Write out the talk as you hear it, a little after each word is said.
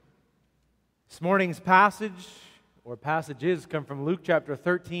This morning's passage or passages come from Luke chapter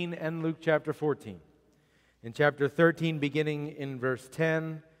 13 and Luke chapter 14. In chapter 13 beginning in verse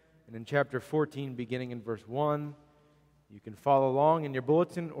 10 and in chapter 14 beginning in verse 1. You can follow along in your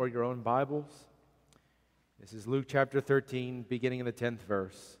bulletin or your own Bibles. This is Luke chapter 13 beginning in the 10th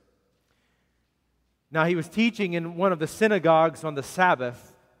verse. Now he was teaching in one of the synagogues on the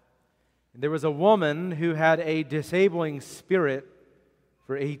Sabbath, and there was a woman who had a disabling spirit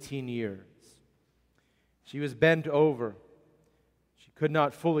for 18 years. She was bent over. She could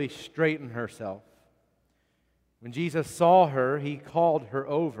not fully straighten herself. When Jesus saw her, he called her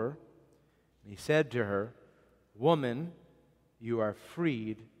over, and he said to her, "Woman, you are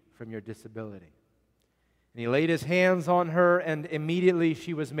freed from your disability." And he laid his hands on her, and immediately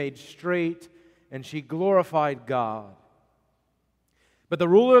she was made straight, and she glorified God. But the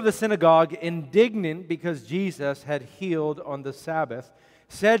ruler of the synagogue, indignant because Jesus had healed on the Sabbath,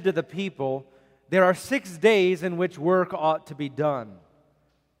 said to the people, "There are 6 days in which work ought to be done.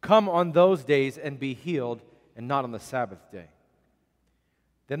 Come on those days and be healed, and not on the Sabbath day."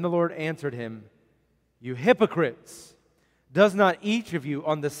 Then the Lord answered him, "You hypocrites! Does not each of you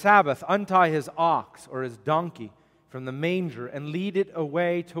on the Sabbath untie his ox or his donkey from the manger and lead it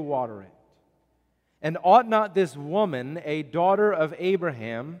away to water it? And ought not this woman, a daughter of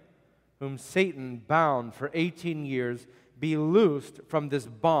Abraham, whom Satan bound for 18 years, be loosed from this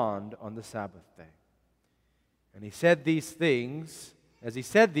bond on the Sabbath day?" And he said these things. As he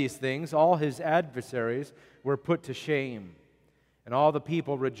said these things, all his adversaries were put to shame, and all the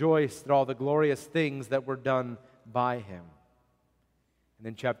people rejoiced at all the glorious things that were done by him. And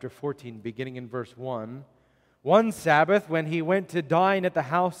in chapter 14, beginning in verse 1, one Sabbath, when he went to dine at the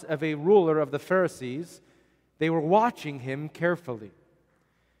house of a ruler of the Pharisees, they were watching him carefully.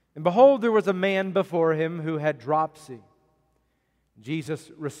 And behold, there was a man before him who had dropsy. Jesus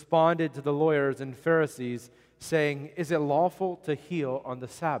responded to the lawyers and Pharisees, saying, "Is it lawful to heal on the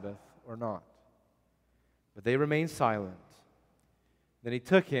Sabbath or not?" But they remained silent. Then he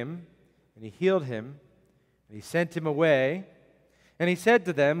took him, and he healed him, and he sent him away. And he said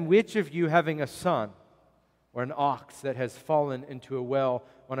to them, "Which of you, having a son or an ox that has fallen into a well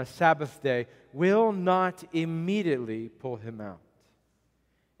on a Sabbath day, will not immediately pull him out?"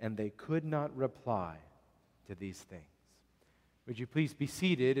 And they could not reply to these things. Would you please be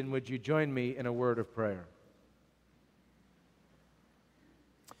seated, and would you join me in a word of prayer?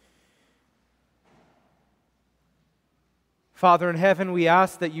 Father in heaven, we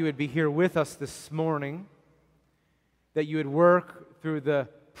ask that you would be here with us this morning, that you would work through the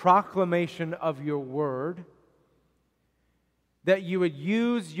proclamation of your word, that you would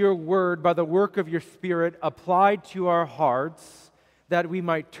use your word by the work of your Spirit applied to our hearts, that we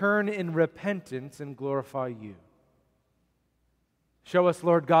might turn in repentance and glorify you. Show us,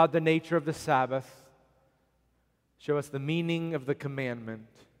 Lord God, the nature of the Sabbath. Show us the meaning of the commandment.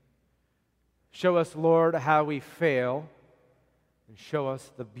 Show us, Lord, how we fail, and show us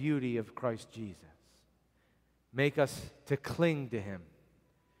the beauty of Christ Jesus. Make us to cling to him,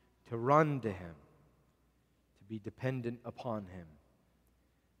 to run to him, to be dependent upon him.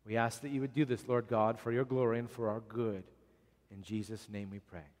 We ask that you would do this, Lord God, for your glory and for our good. In Jesus' name we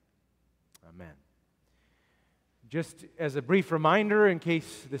pray. Amen. Just as a brief reminder, in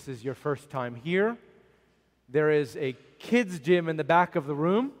case this is your first time here, there is a kids' gym in the back of the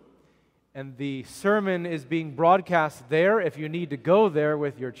room, and the sermon is being broadcast there. If you need to go there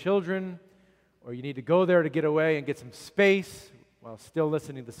with your children, or you need to go there to get away and get some space while still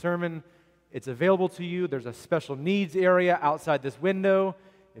listening to the sermon, it's available to you. There's a special needs area outside this window.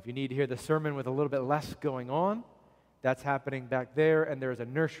 If you need to hear the sermon with a little bit less going on, that's happening back there. And there is a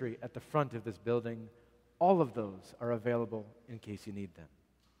nursery at the front of this building. All of those are available in case you need them.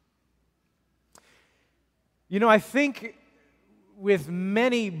 You know, I think with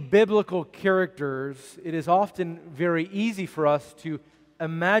many biblical characters, it is often very easy for us to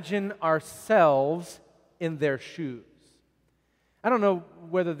imagine ourselves in their shoes. I don't know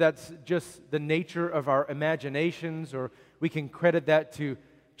whether that's just the nature of our imaginations, or we can credit that to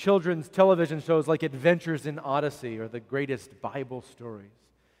children's television shows like Adventures in Odyssey or the greatest Bible stories.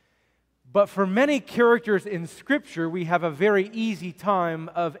 But for many characters in Scripture, we have a very easy time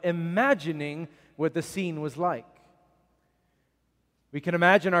of imagining what the scene was like. We can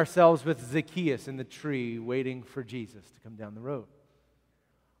imagine ourselves with Zacchaeus in the tree waiting for Jesus to come down the road,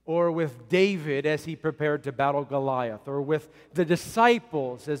 or with David as he prepared to battle Goliath, or with the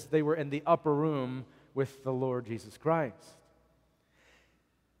disciples as they were in the upper room with the Lord Jesus Christ.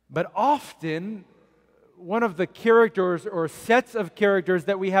 But often, one of the characters or sets of characters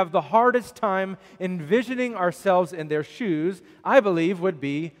that we have the hardest time envisioning ourselves in their shoes, I believe, would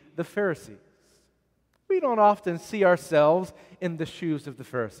be the Pharisees. we don't often see ourselves in the shoes of the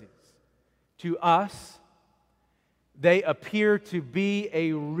Pharisees. To us, they appear to be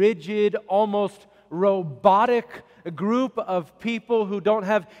a rigid, almost robotic group of people who don't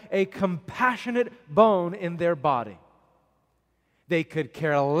have a compassionate bone in their body. They could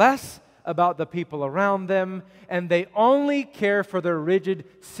care less about the people around them, and they only care for their rigid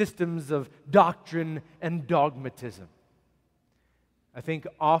systems of doctrine and dogmatism. I think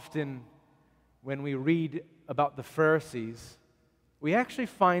often when we read about the Pharisees, we actually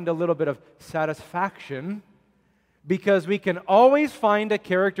find a little bit of satisfaction because we can always find a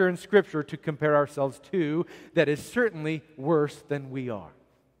character in Scripture to compare ourselves to that is certainly worse than we are.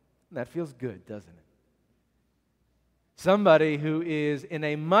 And that feels good, doesn't it? Somebody who is in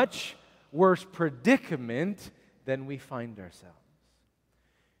a much worse predicament than we find ourselves.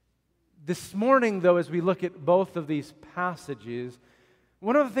 This morning, though, as we look at both of these passages,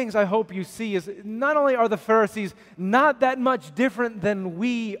 one of the things I hope you see is not only are the Pharisees not that much different than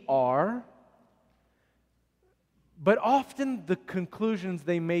we are, but often the conclusions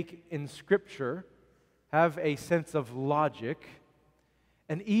they make in Scripture have a sense of logic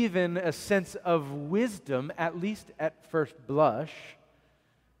and even a sense of wisdom, at least at first blush,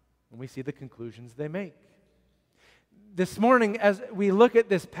 when we see the conclusions they make. This morning, as we look at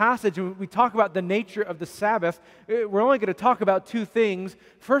this passage and we talk about the nature of the Sabbath, we're only going to talk about two things.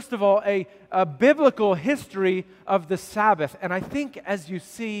 First of all, a biblical history of the Sabbath. And I think as you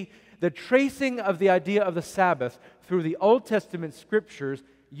see the tracing of the idea of the Sabbath through the Old Testament Scriptures,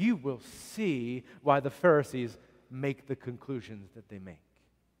 you will see why the Pharisees make the conclusions that they make.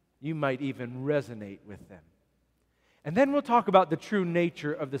 You might even resonate with them. And then we'll talk about the true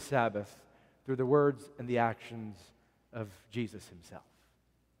nature of the Sabbath through the words and the actions of Jesus himself.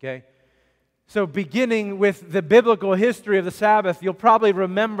 Okay? So beginning with the biblical history of the Sabbath, you'll probably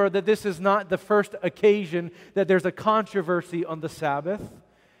remember that this is not the first occasion that there's a controversy on the Sabbath.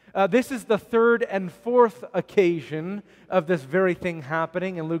 This is the third and fourth occasion of this very thing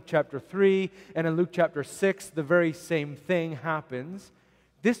happening. In Luke chapter 3 and in Luke chapter 6, the very same thing happens.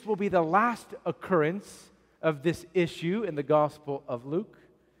 This will be the last occurrence of this issue in the Gospel of Luke.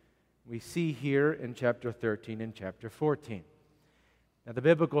 We see here in chapter 13 and chapter 14. Now, the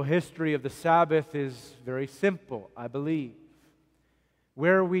biblical history of the Sabbath is very simple, I believe.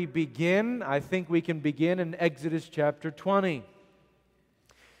 Where we begin, I think we can begin in Exodus chapter 20.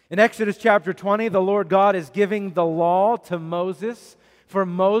 In Exodus chapter 20, the Lord God is giving the law to Moses for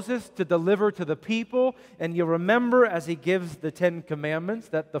Moses to deliver to the people. And you remember as he gives the 10 commandments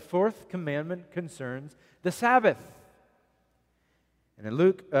that the fourth commandment concerns the Sabbath. And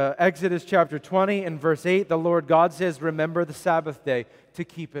in Exodus chapter 20 and verse 8, the Lord God says, "Remember the Sabbath day to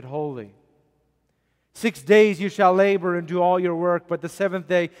keep it holy. 6 days you shall labor and do all your work, but the seventh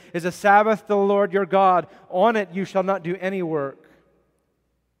day is a Sabbath to the Lord your God. On it you shall not do any work.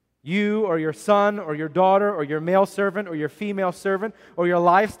 You or your son or your daughter or your male servant or your female servant or your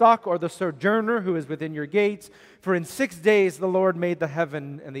livestock or the sojourner who is within your gates. For in 6 days the Lord made the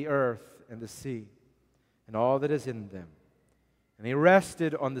heaven and the earth and the sea and all that is in them. And He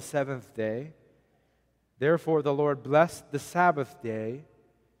rested on the seventh day. Therefore the Lord blessed the Sabbath day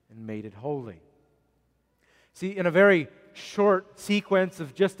and made it holy." See, in a very short sequence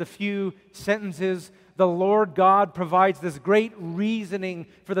of just a few sentences, the Lord God provides this great reasoning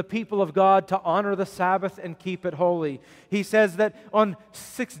for the people of God to honor the Sabbath and keep it holy. He says that on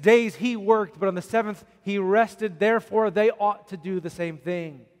 6 days He worked, but on the seventh He rested. Therefore, they ought to do the same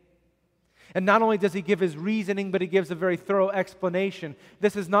thing. And not only does He give His reasoning, but He gives a very thorough explanation.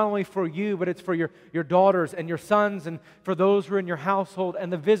 This is not only for you, but it's for your daughters and your sons and for those who are in your household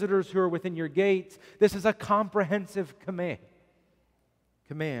and the visitors who are within your gates. This is a comprehensive command.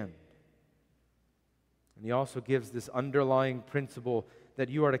 And He also gives this underlying principle that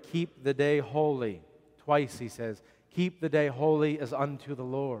you are to keep the day holy. Twice He says, "Keep the day holy as unto the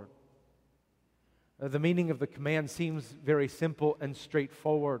Lord." The meaning of the command seems very simple and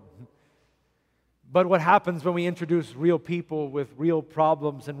straightforward. But what happens when we introduce real people with real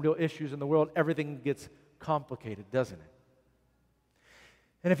problems and real issues in the world? Everything gets complicated, doesn't it?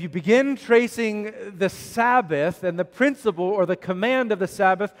 And if you begin tracing the Sabbath and the principle or the command of the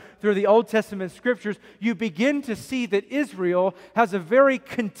Sabbath through the Old Testament Scriptures, you begin to see that Israel has a very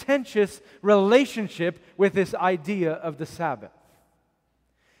contentious relationship with this idea of the Sabbath.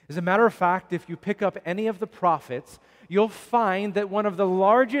 As a matter of fact, if you pick up any of the prophets, you'll find that one of the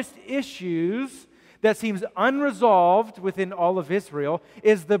largest issues that seems unresolved within all of Israel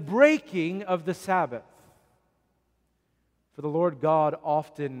is the breaking of the Sabbath. For the Lord God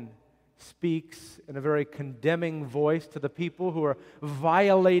often speaks in a very condemning voice to the people who are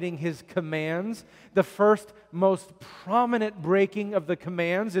violating his commands. The first most prominent breaking of the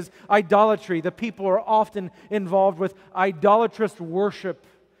commands is idolatry. The people are often involved with idolatrous worship.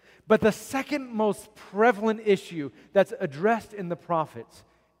 But the second most prevalent issue that's addressed in the prophets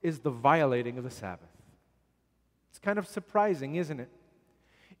is the violating of the Sabbath. It's kind of surprising, isn't it?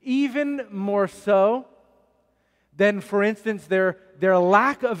 Even more so than, for instance, their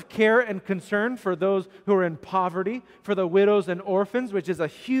lack of care and concern for those who are in poverty, for the widows and orphans, which is a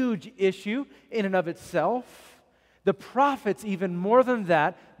huge issue in and of itself. The prophets, even more than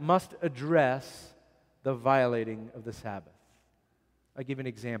that, must address the violating of the Sabbath. I'll give you an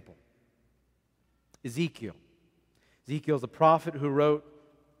example. Ezekiel. Ezekiel is a prophet who wrote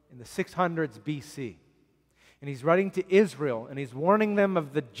in the 600s BC. And he's writing to Israel, and he's warning them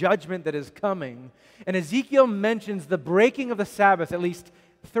of the judgment that is coming. And Ezekiel mentions the breaking of the Sabbath at least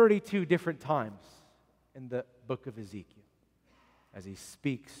 32 different times in the book of Ezekiel as he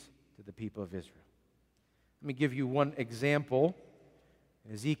speaks to the people of Israel. Let me give you one example.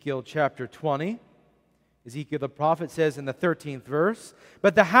 In Ezekiel chapter 20, Ezekiel the prophet says in the 13th verse,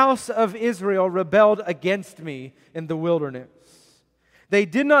 "But the house of Israel rebelled against me in the wilderness. They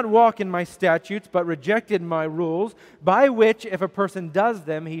did not walk in my statutes, but rejected my rules, by which if a person does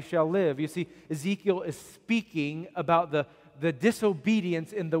them, he shall live." You see, Ezekiel is speaking about the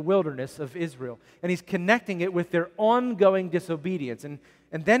disobedience in the wilderness of Israel. And he's connecting it with their ongoing disobedience. And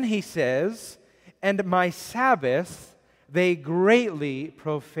then he says, "And my Sabbaths they greatly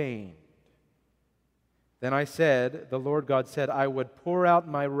profaned. Then I said," the Lord God said, "I would pour out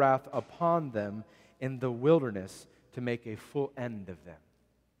my wrath upon them in the wilderness to make a full end of them."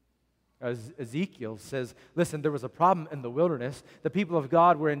 As Ezekiel says, listen, there was a problem in the wilderness. The people of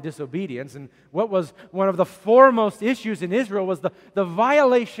God were in disobedience. And what was one of the foremost issues in Israel was the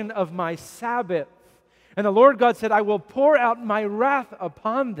violation of my Sabbath. And the Lord God said, "I will pour out my wrath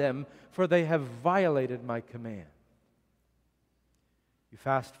upon them, for they have violated my command." You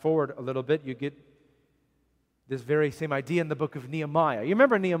fast forward a little bit, you get this very same idea in the book of Nehemiah. You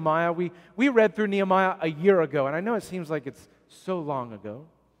remember Nehemiah? We read through Nehemiah a year ago, and I know it seems like it's so long ago.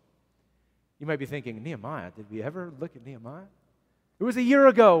 You might be thinking, Nehemiah, did we ever look at Nehemiah? It was a year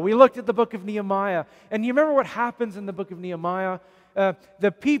ago. We looked at the book of Nehemiah. And you remember what happens in the book of Nehemiah?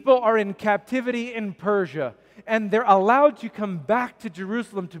 The people are in captivity in Persia, and they're allowed to come back to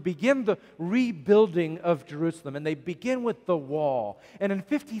Jerusalem to begin the rebuilding of Jerusalem. And they begin with the wall. And in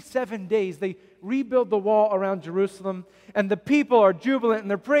 57 days, they rebuild the wall around Jerusalem. And the people are jubilant, and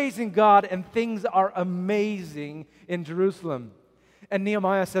they're praising God, and things are amazing in Jerusalem. And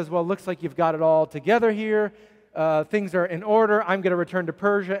Nehemiah says, well, it looks like you've got it all together here. Things are in order. I'm going to return to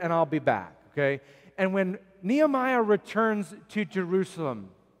Persia, and I'll be back. Okay? And when Nehemiah returns to Jerusalem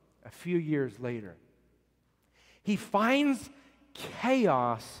a few years later, he finds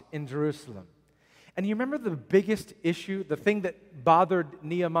chaos in Jerusalem. And you remember the biggest issue, the thing that bothered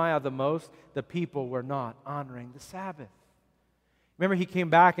Nehemiah the most? The people were not honoring the Sabbath. Remember, he came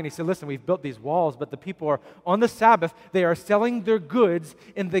back and he said, listen, we've built these walls, but the people are, on the Sabbath, they are selling their goods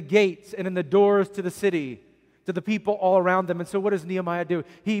in the gates and in the doors to the city, to the people all around them. And so what does Nehemiah do?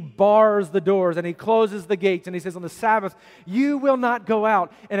 He bars the doors and he closes the gates, and he says, on the Sabbath, you will not go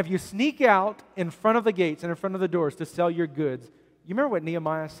out. And if you sneak out in front of the gates and in front of the doors to sell your goods, you remember what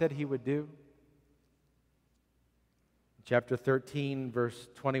Nehemiah said he would do? Chapter 13, verse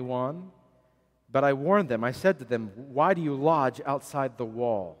 21. But I warned them, I said to them, why do you lodge outside the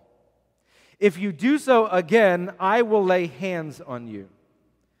wall? If you do so again, I will lay hands on you.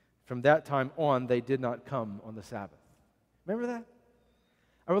 From that time on, they did not come on the Sabbath. Remember that?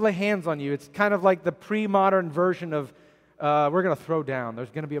 I will lay hands on you. It's kind of like the pre-modern version of we're going to throw down. There's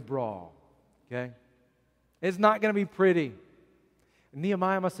going to be a brawl. Okay? It's not going to be pretty.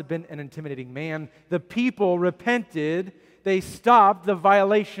 Nehemiah must have been an intimidating man. The people repented. They stopped the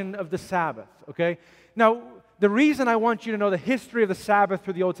violation of the Sabbath, okay? Now, the reason I want you to know the history of the Sabbath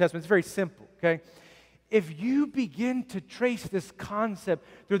through the Old Testament is very simple, okay? If you begin to trace this concept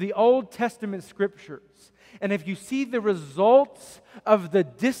through the Old Testament scriptures, and if you see the results of the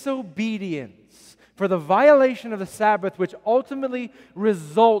disobedience for the violation of the Sabbath, which ultimately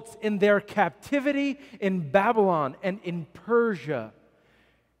results in their captivity in Babylon and in Persia,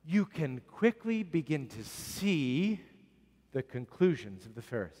 you can quickly begin to see the conclusions of the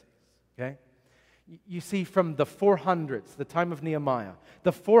Pharisees, okay? You see, from the 400s, the time of Nehemiah,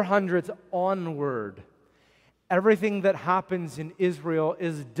 the 400s onward, everything that happens in Israel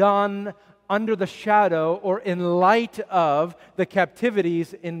is done under the shadow or in light of the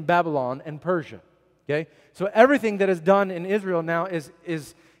captivities in Babylon and Persia, okay? So everything that is done in Israel now is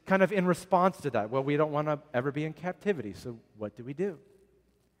kind of in response to that. Well, we don't want to ever be in captivity, so what do?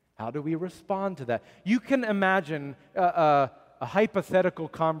 How do we respond to that? You can imagine a hypothetical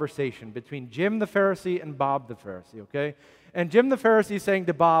conversation between Jim the Pharisee and Bob the Pharisee, okay? And Jim the Pharisee saying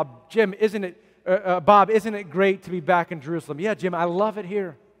to Bob, Bob, isn't it great to be back in Jerusalem? Yeah, Jim, I love it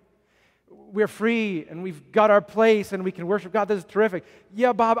here. We're free, and we've got our place, and we can worship God. This is terrific.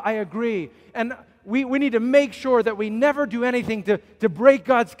 Yeah, Bob, I agree. And we need to make sure that we never do anything to break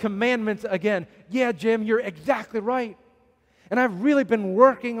God's commandments again. Yeah, Jim, you're exactly right. And I've really been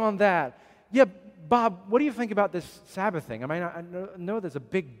working on that. Yeah, Bob, what do you think about this Sabbath thing? I mean, I know there's a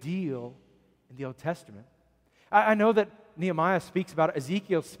big deal in the Old Testament. I know that Nehemiah speaks about it,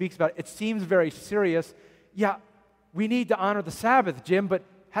 Ezekiel speaks about it. It seems very serious. Yeah, we need to honor the Sabbath, Jim, but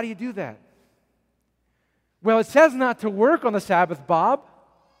how do you do that? Well, it says not to work on the Sabbath, Bob.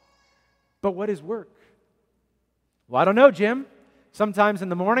 But what is work? Well, I don't know, Jim. Sometimes in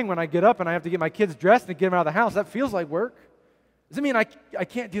the morning when I get up and I have to get my kids dressed and get them out of the house, that feels like work. Does it mean I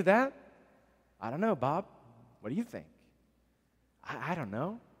can't do that? I don't know, Bob. What do you think? I don't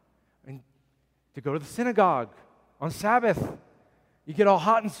know. I mean, to go to the synagogue on Sabbath, you get all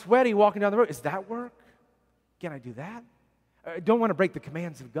hot and sweaty walking down the road. Is that work? Can I do that? I don't want to break the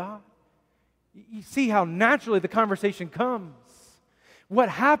commands of God. You see how naturally the conversation comes. What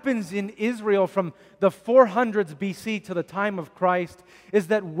happens in Israel from the 400s BC to the time of Christ is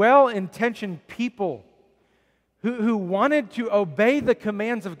that well-intentioned people who wanted to obey the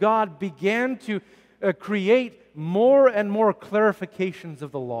commands of God began to create more and more clarifications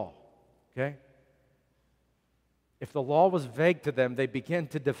of the law. Okay? If the law was vague to them, they began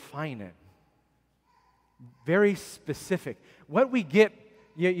to define it. Very specific. What we get,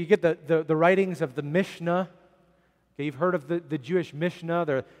 you get the writings of the Mishnah. Okay, you've heard of the Jewish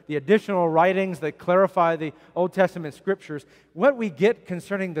Mishnah, the additional writings that clarify the Old Testament scriptures. What we get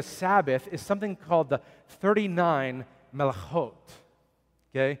concerning the Sabbath is something called the 39 melachot.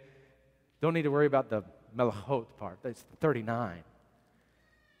 Okay? Don't need to worry about the melachot part. That's 39.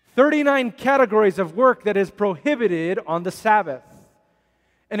 39 categories of work that is prohibited on the Sabbath.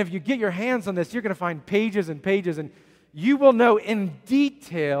 And if you get your hands on this, you're going to find pages and pages, and you will know in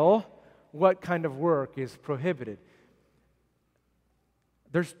detail what kind of work is prohibited.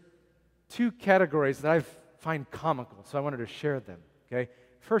 There's two categories that I find comical, so I wanted to share them, okay?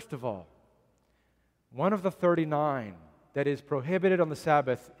 First of all, one of the 39 that is prohibited on the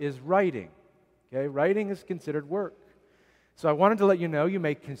Sabbath is writing, okay? Writing is considered work. So I wanted to let you know you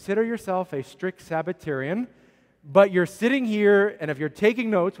may consider yourself a strict Sabbatarian, but you're sitting here, and if you're taking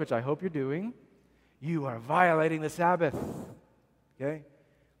notes, which I hope you're doing, you are violating the Sabbath, okay?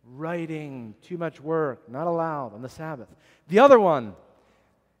 Writing, too much work, not allowed on the Sabbath. The other one,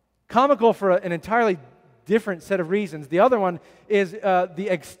 comical for an entirely different set of reasons. The other one is the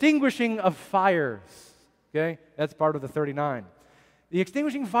extinguishing of fires. Okay? That's part of the 39. The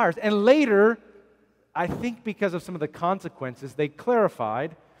extinguishing fires. And later, I think because of some of the consequences, they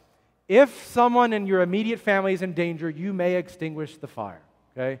clarified, if someone in your immediate family is in danger, you may extinguish the fire.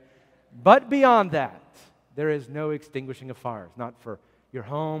 Okay? But beyond that, there is no extinguishing of fires. Not for your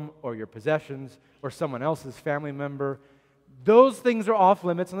home or your possessions or someone else's family member. Those things are off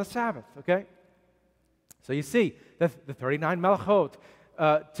limits on the Sabbath, okay? So you see, the 39 melachot,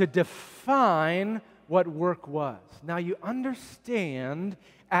 to define what work was. Now you understand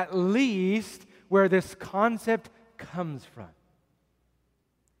at least where this concept comes from.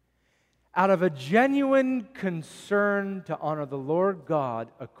 Out of a genuine concern to honor the Lord God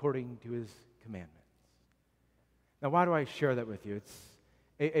according to His commandments. Now why do I share that with you? It's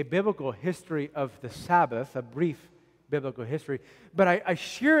a biblical history of the Sabbath, a brief biblical history, but I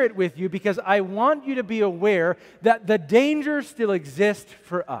share it with you because I want you to be aware that the danger still exists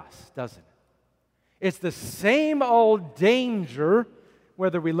for us, doesn't it? It's the same old danger,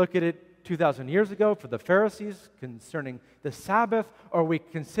 whether we look at it 2,000 years ago for the Pharisees concerning the Sabbath, or we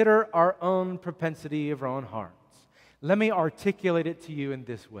consider our own propensity of our own hearts. Let me articulate it to you in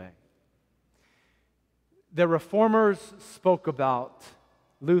this way. The Reformers spoke about,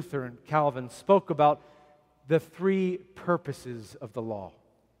 Luther and Calvin spoke about the three purposes of the law.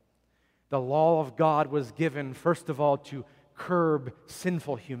 The law of God was given, first of all, to curb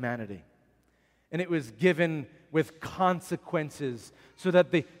sinful humanity. And it was given with consequences so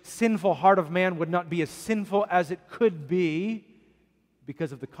that the sinful heart of man would not be as sinful as it could be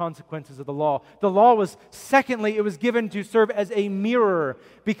because of the consequences of the law. The law was, secondly, it was given to serve as a mirror,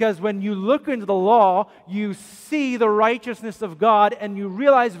 because when you look into the law, you see the righteousness of God and you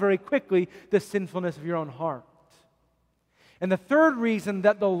realize very quickly the sinfulness of your own heart. And the third reason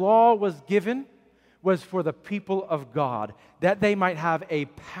that the law was given was for the people of God, that they might have a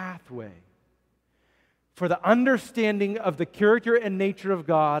pathway for the understanding of the character and nature of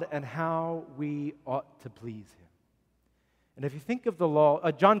God and how we ought to please Him. And if you think of the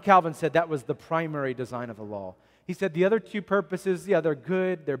law, John Calvin said that was the primary design of the law. He said the other two purposes, yeah, they're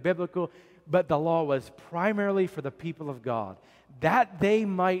good, they're biblical, but the law was primarily for the people of God, that they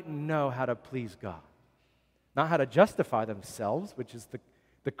might know how to please God. Not how to justify themselves, which is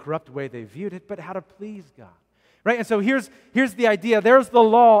the corrupt way they viewed it, but how to please God. Right? And so here's the idea. There's the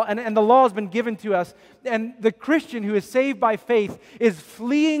law, and the law has been given to us. And the Christian who is saved by faith is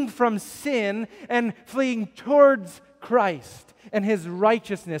fleeing from sin and fleeing towards Christ and His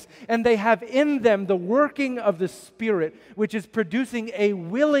righteousness. And they have in them the working of the Spirit, which is producing a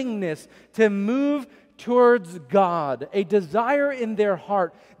willingness to move towards God, a desire in their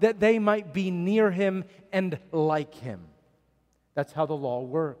heart that they might be near Him and like Him. That's how the law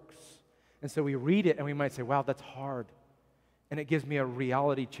works. And so we read it and we might say, wow, that's hard. And it gives me a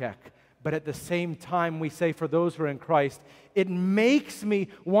reality check. But at the same time, we say for those who are in Christ, it makes me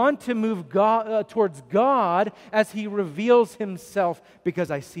want to move towards God as He reveals Himself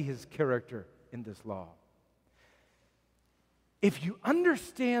because I see His character in this law. If you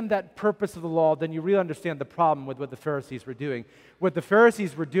understand that purpose of the law, then you really understand the problem with what the Pharisees were doing. What the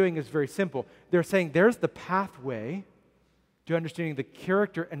Pharisees were doing is very simple. They're saying there's the pathway to understanding the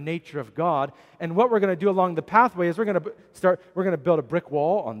character and nature of God. And what we're going to do along the pathway is we're going to build a brick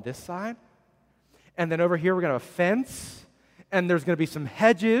wall on this side. And then over here we're going to have a fence. And there's going to be some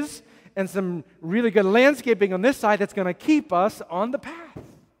hedges and some really good landscaping on this side that's going to keep us on the path.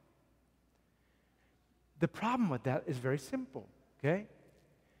 The problem with that is very simple, okay?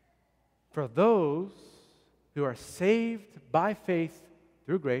 For those who are saved by faith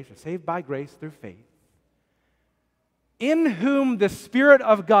through grace, or saved by grace through faith, in whom the Spirit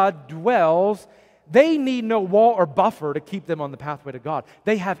of God dwells, they need no wall or buffer to keep them on the pathway to God.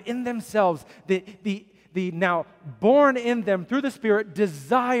 They have in themselves the now born in them through the Spirit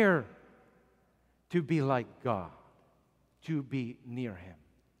desire to be like God, to be near Him.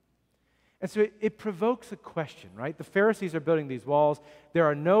 And so it provokes a question, right? The Pharisees are building these walls. There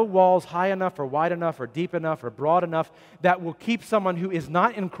are no walls high enough or wide enough or deep enough or broad enough that will keep someone who is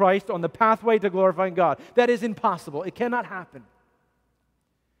not in Christ on the pathway to glorifying God. That is impossible. It cannot happen.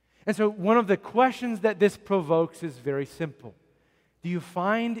 And so one of the questions that this provokes is very simple. Do you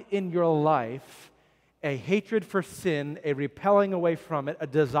find in your life a hatred for sin, a repelling away from it, a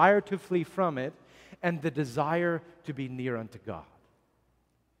desire to flee from it, and the desire to be near unto God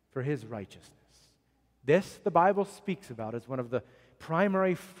for His righteousness? This, the Bible speaks about as one of the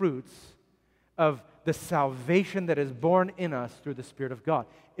primary fruits of the salvation that is born in us through the Spirit of God.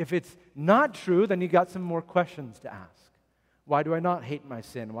 If it's not true, then you've got some more questions to ask. Why do I not hate my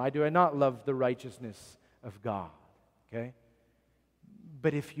sin? Why do I not love the righteousness of God? Okay?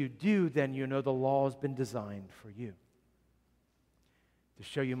 But if you do, then you know the law has been designed for you to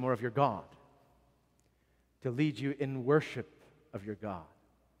show you more of your God, to lead you in worship of your God,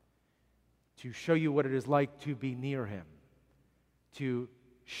 to show you what it is like to be near Him, to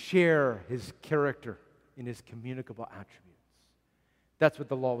share His character in His communicable attributes. That's what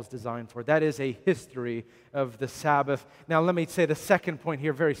the law was designed for. That is a history of the Sabbath. Now, let me say the second point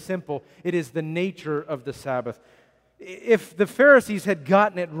here, very simple. It is the nature of the Sabbath. If the Pharisees had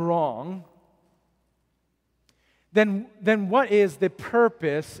gotten it wrong, then what is the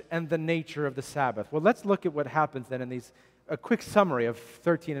purpose and the nature of the Sabbath? Well, let's look at what happens then in these, a quick summary of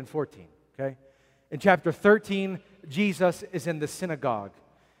 13 and 14. Okay? In chapter 13, Jesus is in the synagogue.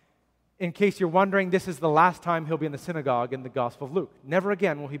 In case you're wondering, this is the last time He'll be in the synagogue in the Gospel of Luke. Never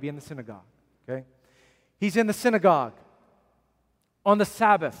again will He be in the synagogue. Okay? He's in the synagogue on the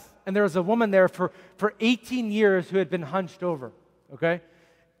Sabbath, and there was a woman there for 18 years who had been hunched over. Okay?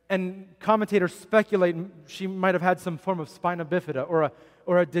 And commentators speculate she might have had some form of spina bifida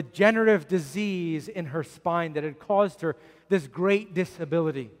or a degenerative disease in her spine that had caused her this great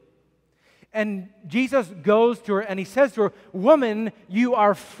disability. And Jesus goes to her and He says to her, "Woman, you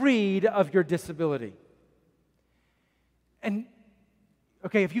are freed of your disability." And,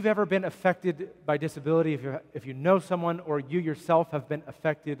 okay, if you've ever been affected by disability, if you know someone or you yourself have been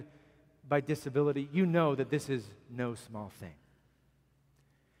affected by disability, you know that this is no small thing.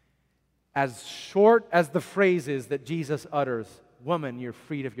 As short as the phrase is that Jesus utters, "Woman, you're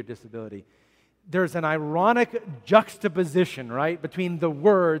freed of your disability," there's an ironic juxtaposition, right, between the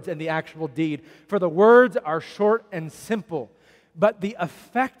words and the actual deed. For the words are short and simple, but the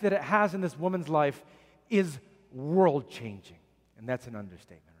effect that it has in this woman's life is world-changing. And that's an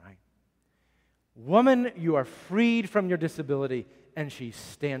understatement, right? "Woman, you are freed from your disability," and she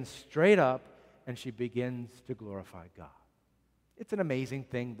stands straight up and she begins to glorify God. It's an amazing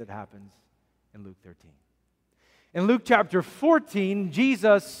thing that happens in Luke 13. In Luke chapter 14,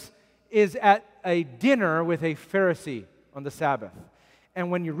 Jesus is at a dinner with a Pharisee on the Sabbath.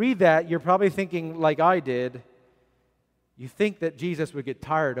 And when you read that, you're probably thinking, like I did, you think that Jesus would get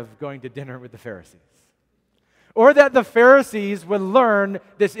tired of going to dinner with the Pharisees. Or that the Pharisees would learn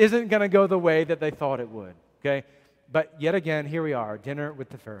this isn't going to go the way that they thought it would. Okay? But yet again, here we are, dinner with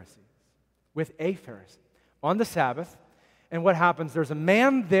the Pharisees, with a Pharisee on the Sabbath. And what happens? There's a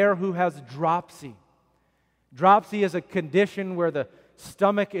man there who has dropsy. Dropsy is a condition where the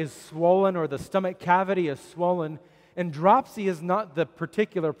stomach is swollen or the stomach cavity is swollen. And dropsy is not the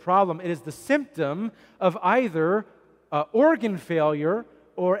particular problem. It is the symptom of either organ failure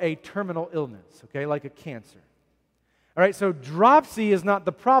or a terminal illness, okay, like a cancer. All right, so dropsy is not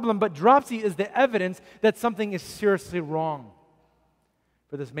the problem, but dropsy is the evidence that something is seriously wrong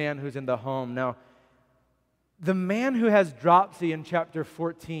for this man who's in the home. Now, the man who has dropsy in chapter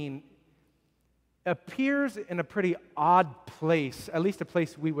 14 appears in a pretty odd place, at least a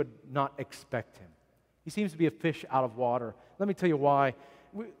place we would not expect him. He seems to be a fish out of water. Let me tell you why.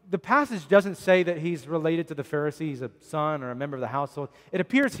 The passage doesn't say that he's related to the Pharisees, a son or a member of the household. It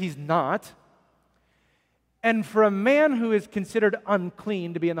appears he's not. And for a man who is considered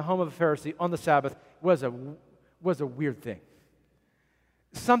unclean to be in the home of a Pharisee on the Sabbath was a weird thing.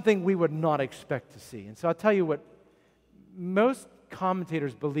 Something we would not expect to see. And so I'll tell you what, most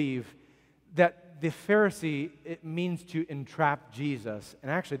commentators believe that the Pharisee, it means to entrap Jesus.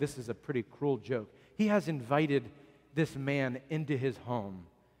 And actually, this is a pretty cruel joke. He has invited this man into his home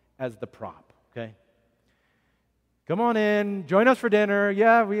as the prop, okay? Come on in, join us for dinner.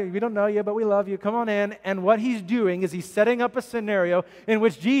 Yeah, we don't know you, but we love you. Come on in. And what he's doing is he's setting up a scenario in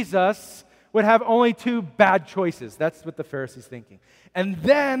which Jesus would have only two bad choices. That's what the Pharisee's thinking. And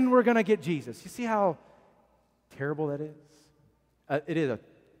then we're going to get Jesus. You see how terrible that is? It is a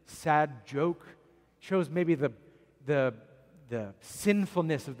sad joke. Shows maybe the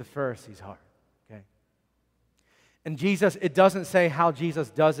sinfulness of the Pharisee's heart. Okay? And Jesus, it doesn't say how Jesus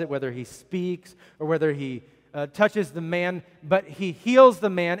does it, whether he speaks or whether he touches the man, but he heals the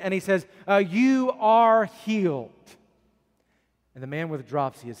man and he says, you are healed. And the man with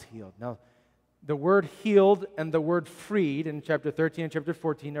dropsy is healed. Now, the word healed and the word freed in chapter 13 and chapter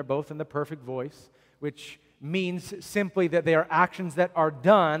 14 are both in the perfect voice, which means simply that they are actions that are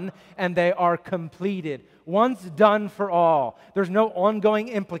done and they are completed. Once done for all. There's no ongoing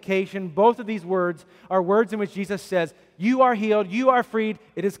implication. Both of these words are words in which Jesus says, you are healed, you are freed,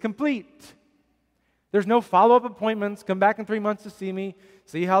 it is complete. There's no follow-up appointments. Come back in 3 months to see me,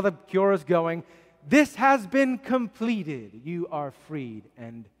 see how the cure is going. This has been completed. You are freed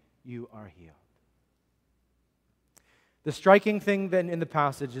and you are healed. The striking thing then in the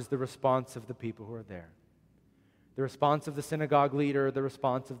passage is the response of the people who are there. The response of the synagogue leader, the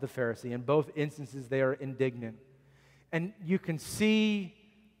response of the Pharisee. In both instances, they are indignant. And you can see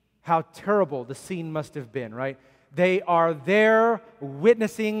how terrible the scene must have been, right? They are there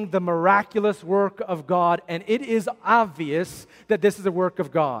witnessing the miraculous work of God, and it is obvious that this is a work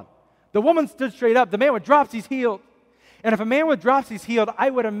of God. The woman stood straight up. The man with dropsy is healed. And if a man with dropsy is healed, I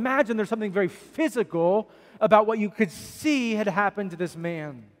would imagine there's something very physical about what you could see had happened to this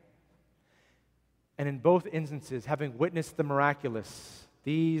man. And in both instances, having witnessed the miraculous,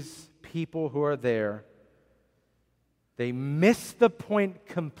 these people who are there, they miss the point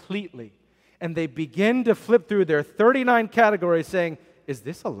completely. And they begin to flip through their 39 categories saying, is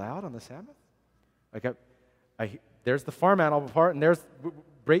this allowed on the Sabbath? Like, there's the farm animal part, and there's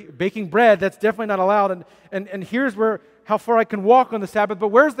baking bread. That's definitely not allowed. And here's how far I can walk on the Sabbath. But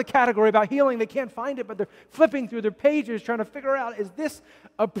where's the category about healing? They can't find it, but they're flipping through their pages trying to figure out, is this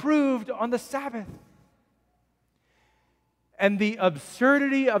approved on the Sabbath? And the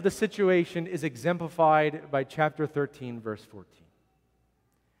absurdity of the situation is exemplified by chapter 13, verse 14.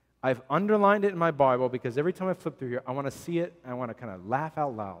 I've underlined it in my Bible because every time I flip through here, I want to see it and I want to kind of laugh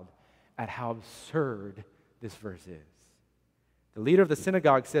out loud at how absurd this verse is. The leader of the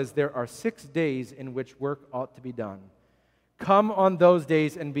synagogue says, there are 6 days in which work ought to be done. Come on those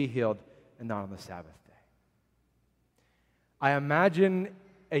days and be healed, and not on the Sabbath day. I imagine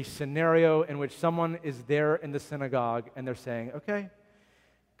a scenario in which someone is there in the synagogue and they're saying, okay,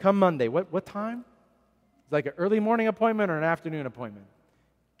 come Monday. What time? It's like an early morning appointment or an afternoon appointment.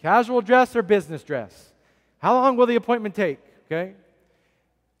 Casual dress or business dress? How long will the appointment take? Okay?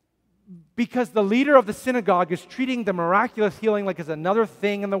 Because the leader of the synagogue is treating the miraculous healing like it's another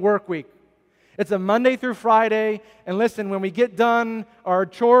thing in the work week. It's a Monday through Friday, and listen, when we get done our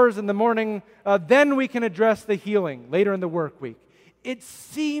chores in the morning, then we can address the healing later in the work week. It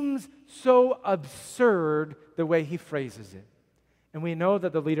seems so absurd the way he phrases it. And we know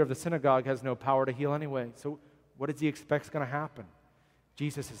that the leader of the synagogue has no power to heal anyway. So what does he expect is going to happen?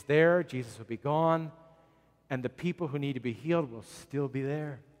 Jesus is there, Jesus will be gone, and the people who need to be healed will still be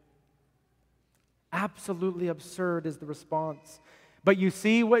there. Absolutely absurd is the response. But you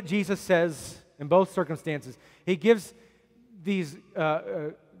see what Jesus says in both circumstances. He gives these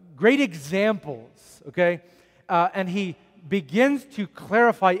great examples, okay? And he begins to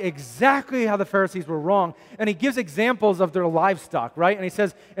clarify exactly how the Pharisees were wrong. And he gives examples of their livestock, right? And he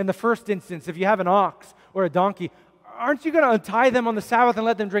says, in the first instance, if you have an ox or a donkey, aren't you going to untie them on the Sabbath and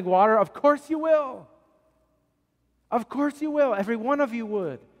let them drink water? Of course you will. Of course you will. Every one of you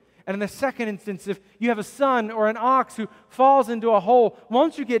would. And in the second instance, if you have a son or an ox who falls into a hole,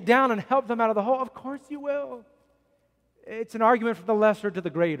 won't you get down and help them out of the hole? Of course you will. It's an argument from the lesser to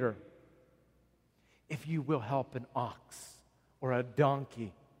the greater. If you will help an ox or a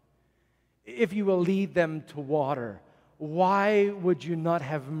donkey, if you will lead them to water, why would you not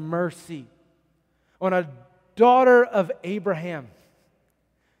have mercy on a daughter of Abraham,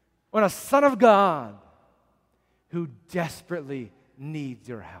 on a son of God who desperately needs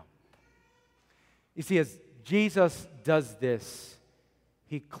your help? You see, as Jesus does this,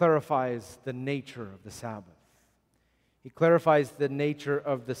 he clarifies the nature of the Sabbath. He clarifies the nature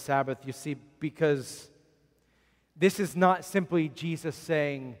of the Sabbath, you see, because this is not simply Jesus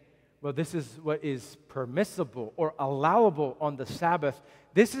saying, well, this is what is permissible or allowable on the Sabbath.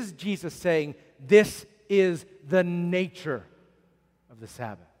 This is Jesus saying, this is the nature of the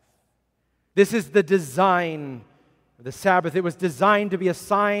Sabbath. This is the design of the Sabbath. It was designed to be a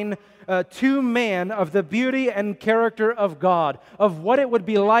sign to man of the beauty and character of God, of what it would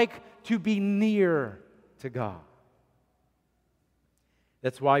be like to be near to God.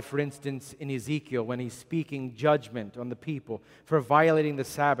 That's why, for instance, in Ezekiel, when he's speaking judgment on the people for violating the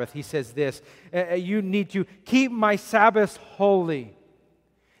Sabbath, he says this, you need to keep my Sabbaths holy,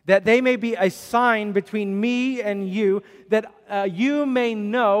 that they may be a sign between me and you, that you may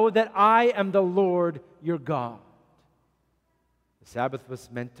know that I am the Lord your God. The Sabbath was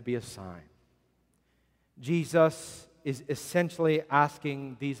meant to be a sign. Jesus is essentially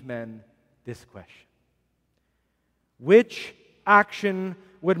asking these men this question. Which action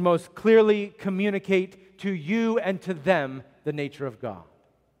would most clearly communicate to you and to them the nature of God?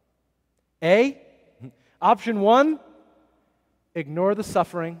 A, option 1, ignore the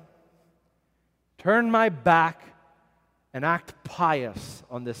suffering, turn my back, and act pious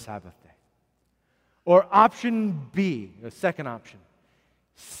on this Sabbath day. Or option B, the second option,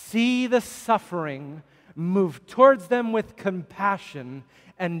 see the suffering, move towards them with compassion,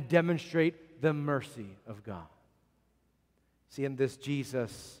 and demonstrate the mercy of God. See, in this,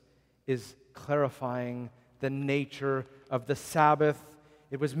 Jesus is clarifying the nature of the Sabbath.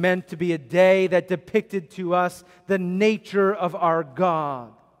 It was meant to be a day that depicted to us the nature of our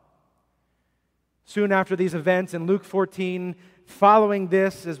God. Soon after these events in Luke 14, following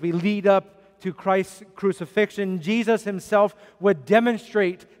this, as we lead up to Christ's crucifixion, Jesus himself would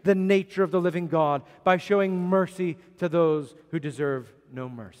demonstrate the nature of the living God by showing mercy to those who deserve no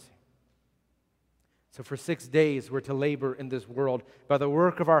mercy. So for 6 days we're to labor in this world by the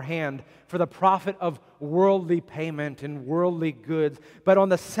work of our hand for the profit of worldly payment and worldly goods. But on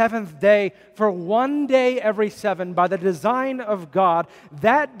the seventh day, for 1 day every 7, by the design of God,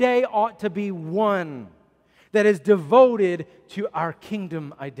 that day ought to be one that is devoted to our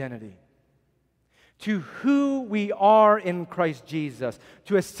kingdom identity, to who we are in Christ Jesus,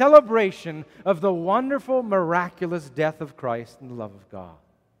 to a celebration of the wonderful, miraculous death of Christ and the love of God.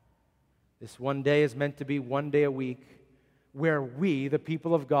 This 1 day is meant to be 1 day a week where we, the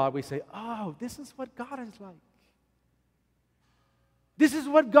people of God, we say, oh, this is what God is like. This is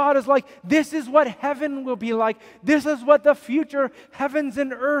what God is like. This is what heaven will be like. This is what the future heavens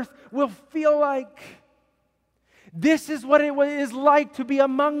and earth will feel like. This is what it is like to be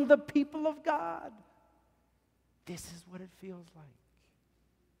among the people of God. This is what it feels like.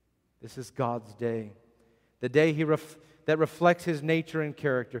 This is God's day. The day that reflects His nature and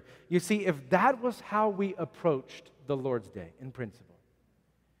character. You see, if that was how we approached the Lord's Day in principle,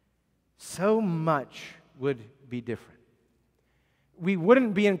 so much would be different. We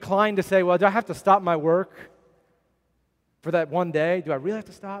wouldn't be inclined to say, well, do I have to stop my work for that 1 day? Do I really have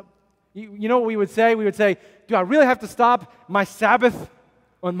to stop? You know what we would say? We would say, do I really have to stop my Sabbath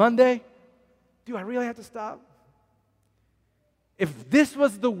on Monday? Do I really have to stop? If this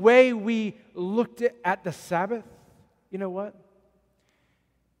was the way we looked at the Sabbath, you know what?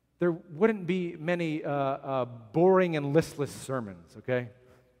 There wouldn't be many boring and listless sermons, okay?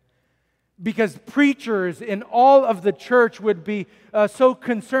 Because preachers in all of the church would be so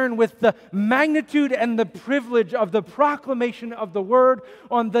concerned with the magnitude and the privilege of the proclamation of the Word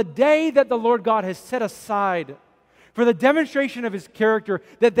on the day that the Lord God has set aside for the demonstration of His character,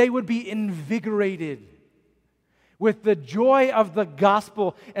 that they would be invigorated with the joy of the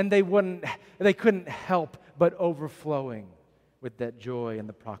gospel, and they couldn't help but overflowing with that joy and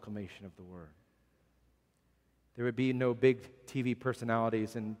the proclamation of the Word. There would be no big TV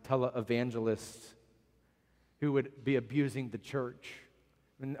personalities and televangelists who would be abusing the church.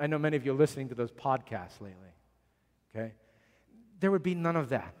 And I know many of you are listening to those podcasts lately. Okay? There would be none of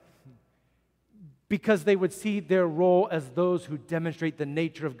that. Because they would see their role as those who demonstrate the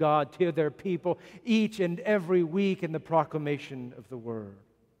nature of God to their people each and every week in the proclamation of the Word.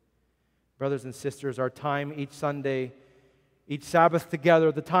 Brothers and sisters, our time each Sunday, each Sabbath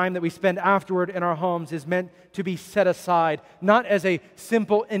together, the time that we spend afterward in our homes is meant to be set aside, not as a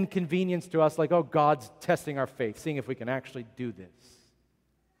simple inconvenience to us, like, oh, God's testing our faith, seeing if we can actually do this,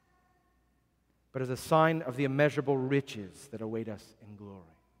 but as a sign of the immeasurable riches that await us in glory.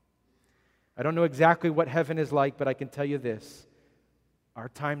 I don't know exactly what heaven is like, but I can tell you this. Our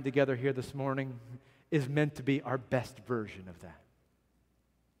time together here this morning is meant to be our best version of that.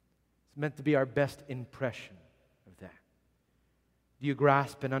 It's meant to be our best impression of that. Do you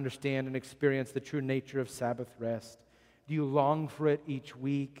grasp and understand and experience the true nature of Sabbath rest? Do you long for it each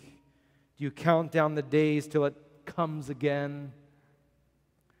week? Do you count down the days till it comes again?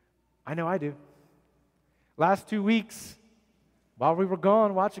 I know I do. Last 2 weeks, while we were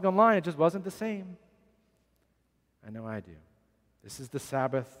gone watching online, it just wasn't the same. I know I do. This is the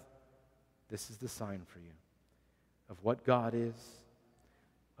Sabbath. This is the sign for you of what God is,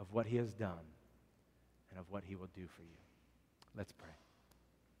 of what He has done, and of what He will do for you. Let's pray.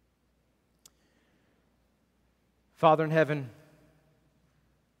 Father in heaven,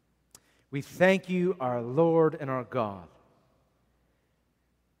 we thank you, our Lord and our God.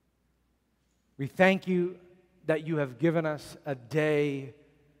 We thank you that you have given us a day,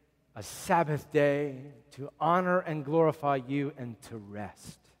 a Sabbath day, to honor and glorify you and to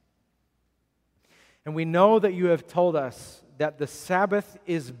rest. And we know that you have told us that the Sabbath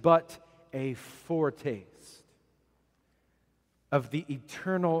is but a foretaste of the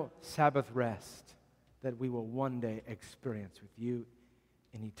eternal Sabbath rest that we will one day experience with you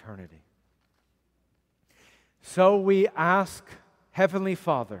in eternity. So we ask, Heavenly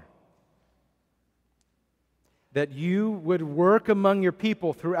Father, that you would work among your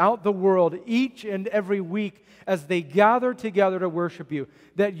people throughout the world each and every week as they gather together to worship you,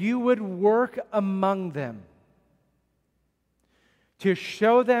 that you would work among them to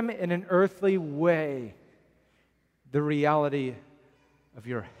show them in an earthly way the reality of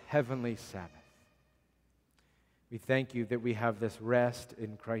your heavenly Sabbath. We thank you that we have this rest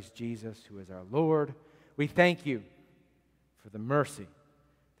in Christ Jesus, who is our Lord. We thank you for the mercy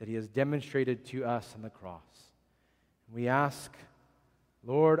that He has demonstrated to us on the cross. We ask,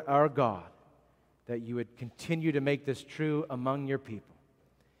 Lord our God, that you would continue to make this true among your people.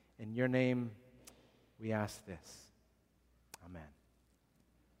 In your name, we ask this. Amen.